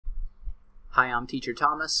Hi, I'm Teacher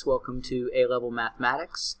Thomas. Welcome to A-Level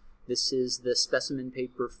Mathematics. This is the specimen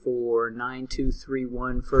paper for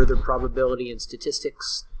 9231 Further Probability and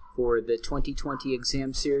Statistics for the 2020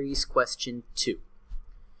 exam series, question 2.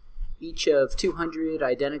 Each of 200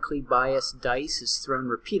 identically biased dice is thrown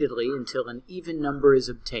repeatedly until an even number is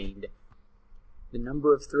obtained. The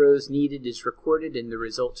number of throws needed is recorded and the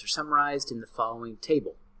results are summarized in the following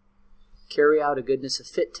table. Carry out a goodness of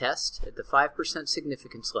fit test at the 5%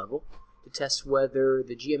 significance level to test whether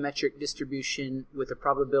the geometric distribution with a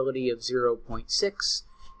probability of 0.6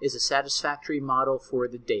 is a satisfactory model for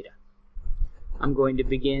the data. I'm going to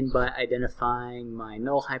begin by identifying my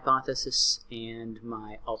null hypothesis and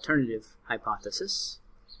my alternative hypothesis.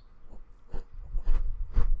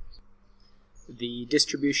 The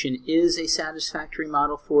distribution is a satisfactory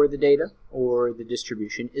model for the data, or the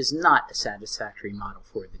distribution is not a satisfactory model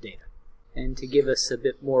for the data. And to give us a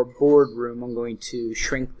bit more board room, I'm going to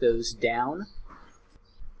shrink those down.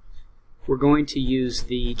 We're going to use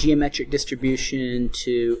the geometric distribution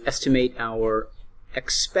to estimate our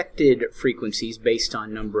expected frequencies based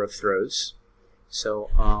on number of throws. So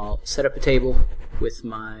I'll set up a table with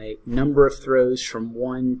my number of throws from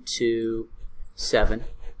 1 to 7.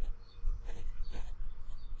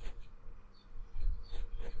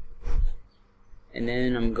 And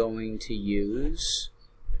then I'm going to use,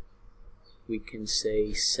 we can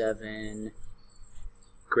say 7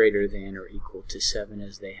 greater than or equal to 7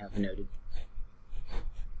 as they have noted.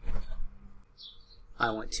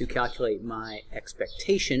 I want to calculate my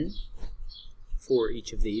expectation for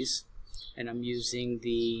each of these, and I'm using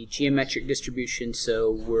the geometric distribution,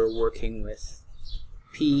 so we're working with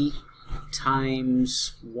p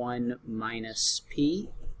times 1 minus p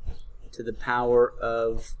to the power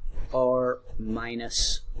of r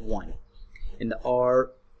minus 1. And the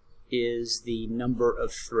r is the number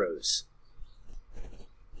of throws.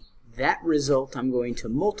 That result I'm going to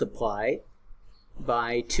multiply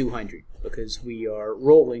by 200 because we are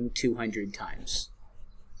rolling 200 times.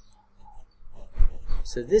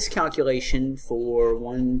 So this calculation for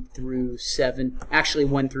 1 through 7, actually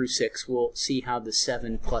 1 through 6, we'll see how the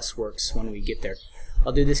 7 plus works when we get there.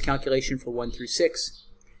 I'll do this calculation for 1 through 6.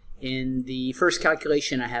 In the first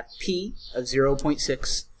calculation I have p of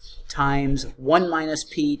 0.6 times 1 minus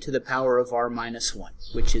p to the power of r minus 1,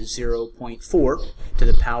 which is 0.4 to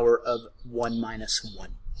the power of 1 minus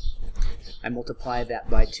 1. I multiply that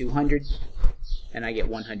by 200, and I get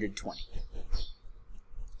 120.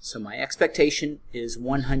 So my expectation is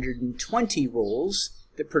 120 rolls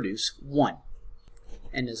that produce 1.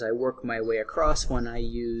 And as I work my way across, when I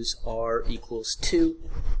use r equals 2,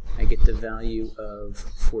 I get the value of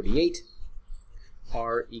 48.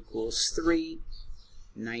 R equals 3.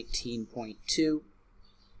 19.2,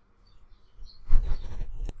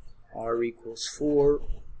 r equals 4,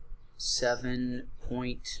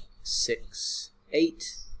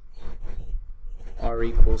 7.68, r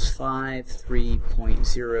equals 5,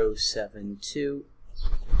 3.072,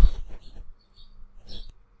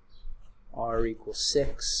 r equals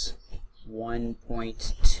 6,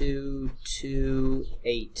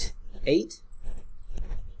 1.2288.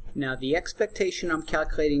 Now the expectation I'm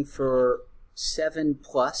calculating for 7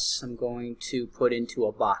 plus, I'm going to put into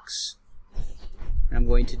a box. And I'm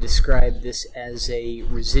going to describe this as a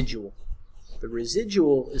residual. The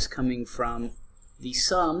residual is coming from the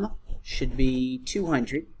sum should be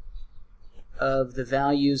 200 of the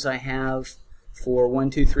values I have for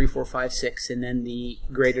 1, 2, 3, 4, 5, 6, and then the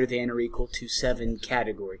greater than or equal to 7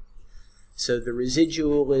 category. So the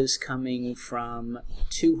residual is coming from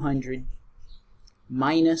 200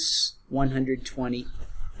 minus 120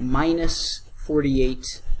 minus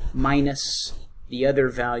 48 minus the other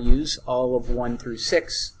values, all of 1 through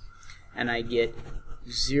 6, and I get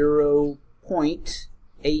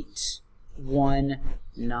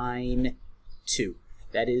 0.8192.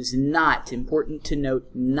 That is not, important to note,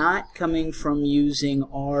 not coming from using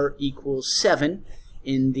r equals 7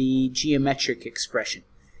 in the geometric expression.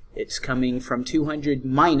 It's coming from 200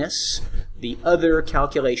 minus the other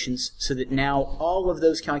calculations, so that now all of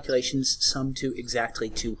those calculations sum to exactly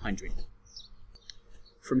 200.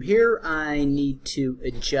 From here I need to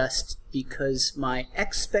adjust because my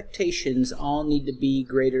expectations all need to be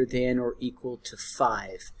greater than or equal to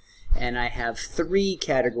 5. And I have 3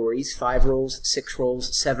 categories, 5 rolls, 6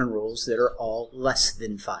 rolls, 7 rolls, that are all less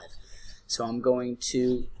than 5. So I'm going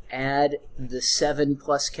to add the 7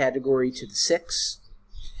 plus category to the 6.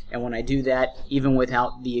 And when I do that, even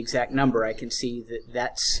without the exact number, I can see that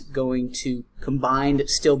that's going to combined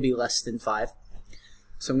still be less than 5.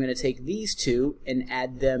 So I'm going to take these two and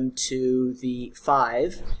add them to the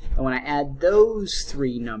 5. And when I add those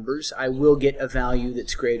three numbers, I will get a value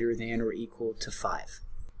that's greater than or equal to 5.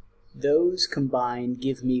 Those combined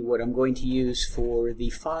give me what I'm going to use for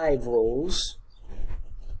the 5 roles.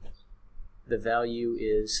 The value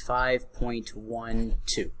is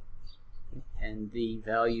 5.12. And the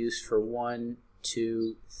values for 1,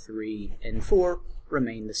 2, 3, and 4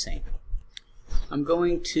 remain the same. I'm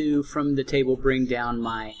going to, from the table, bring down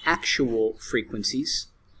my actual frequencies.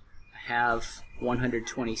 I have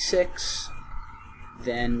 126,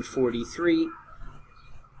 then 43,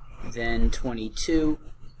 then 22,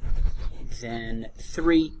 then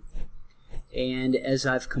 3, and as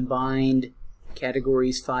I've combined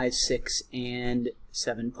categories 5, 6, and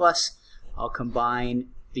 7 plus, I'll combine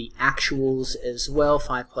the actuals as well.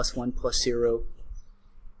 5 plus 1 plus 0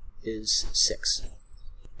 is 6.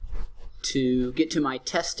 To get to my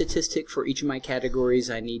test statistic for each of my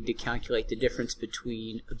categories, I need to calculate the difference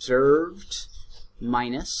between observed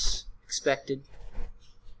minus expected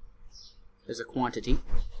as a quantity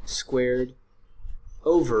squared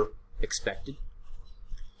over expected.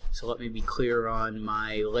 So let me be clear on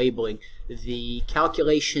my labeling. The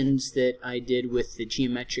calculations that I did with the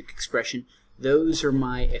geometric expression, those are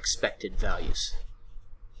my expected values.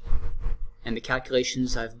 And the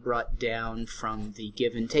calculations I've brought down from the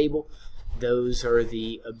given table, those are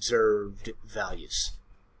the observed values.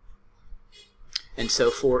 And so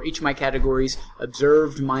for each of my categories,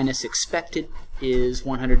 observed minus expected is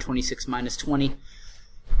 126 minus 20.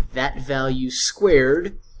 That value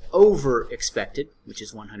squared over expected, which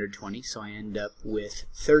is 120, so I end up with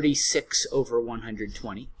 36 over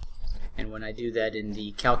 120. And when I do that in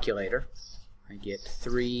the calculator, I get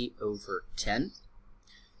 3 over 10.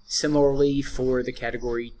 Similarly, for the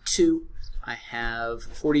category 2, I have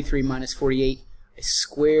 43 minus 48. I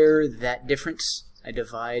square that difference. I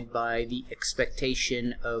divide by the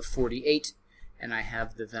expectation of 48, and I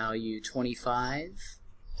have the value 25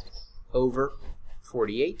 over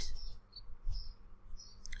 48.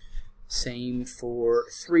 Same for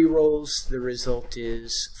 3 rows. The result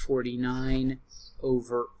is 49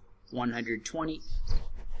 over 120.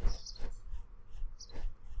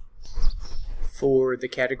 For the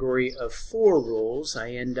category of 4 rows,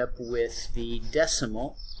 I end up with the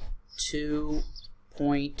decimal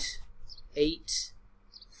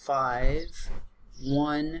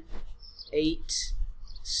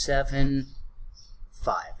 2.851875.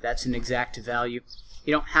 That's an exact value.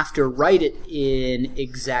 You don't have to write it in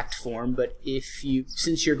exact form, but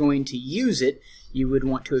since you're going to use it, you would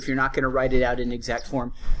want to, if you're not going to write it out in exact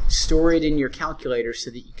form, store it in your calculator so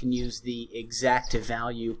that you can use the exact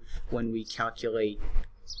value when we calculate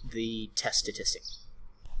the test statistic.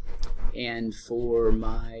 And for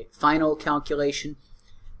my final calculation,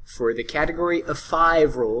 for the category of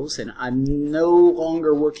 5 roles, and I'm no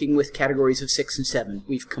longer working with categories of 6 and 7.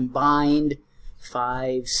 We've combined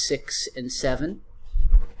 5, 6, and 7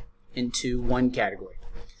 into one category.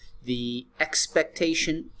 The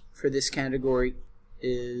expectation for this category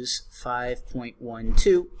is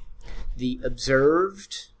 5.12. The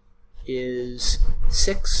observed is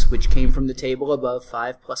 6, which came from the table above,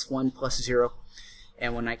 5 plus 1 plus 0.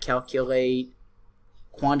 And when I calculate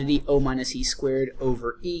quantity O minus E squared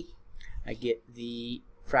over E, I get the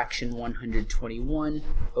fraction 121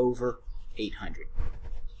 over 800.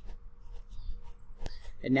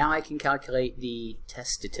 And now I can calculate the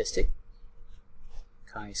test statistic.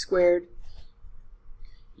 Chi squared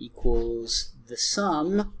equals the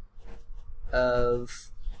sum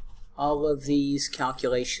of all of these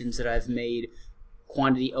calculations that I've made,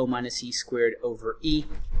 quantity O minus E squared over E,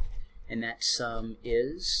 and that sum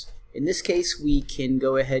is, in this case we can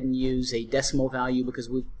go ahead and use a decimal value because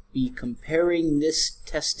we'll be comparing this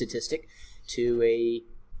test statistic to a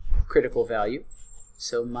critical value.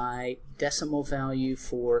 So my decimal value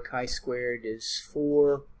for chi squared is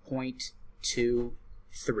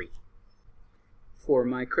 4.23. For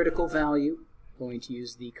my critical value, I'm going to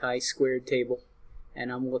use the chi-squared table,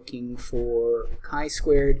 and I'm looking for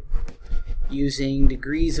chi-squared using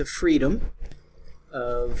degrees of freedom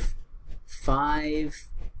of 5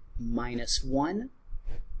 minus 1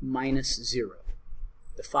 minus 0.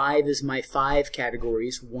 The 5 is my 5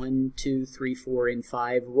 categories, 1, 2, 3, 4, and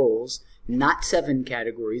 5 roles, not 7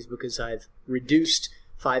 categories because I've reduced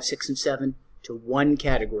 5, 6, and 7 to 1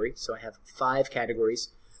 category, so I have 5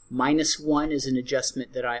 categories. Minus 1 is an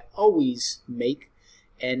adjustment that I always make,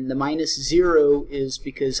 and the minus 0 is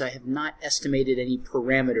because I have not estimated any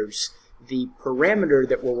parameters. The parameter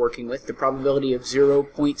that we're working with, the probability of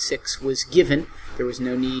 0.6, was given. There was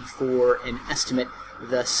no need for an estimate.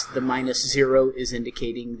 Thus, the -0 is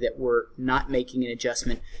indicating that we're not making an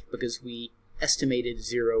adjustment because we estimated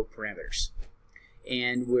 0 parameters.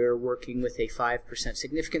 And we're working with a 5%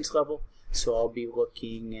 significance level, so I'll be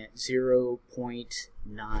looking at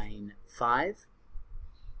 0.95,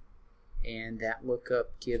 and that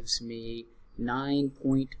lookup gives me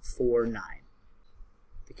 9.49.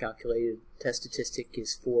 The calculated test statistic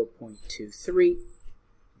is 4.23.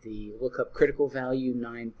 The lookup critical value,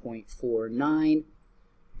 9.49.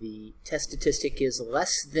 The test statistic is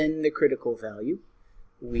less than the critical value.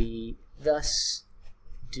 We thus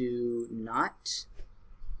do not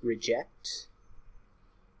reject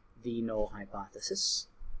the null hypothesis.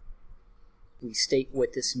 We state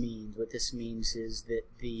what this means. What this means is that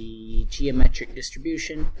the geometric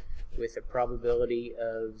distribution with a probability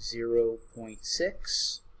of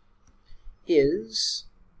 0.6 is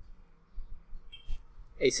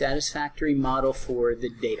a satisfactory model for the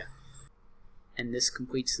data. And this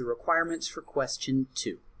completes the requirements for question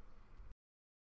 2.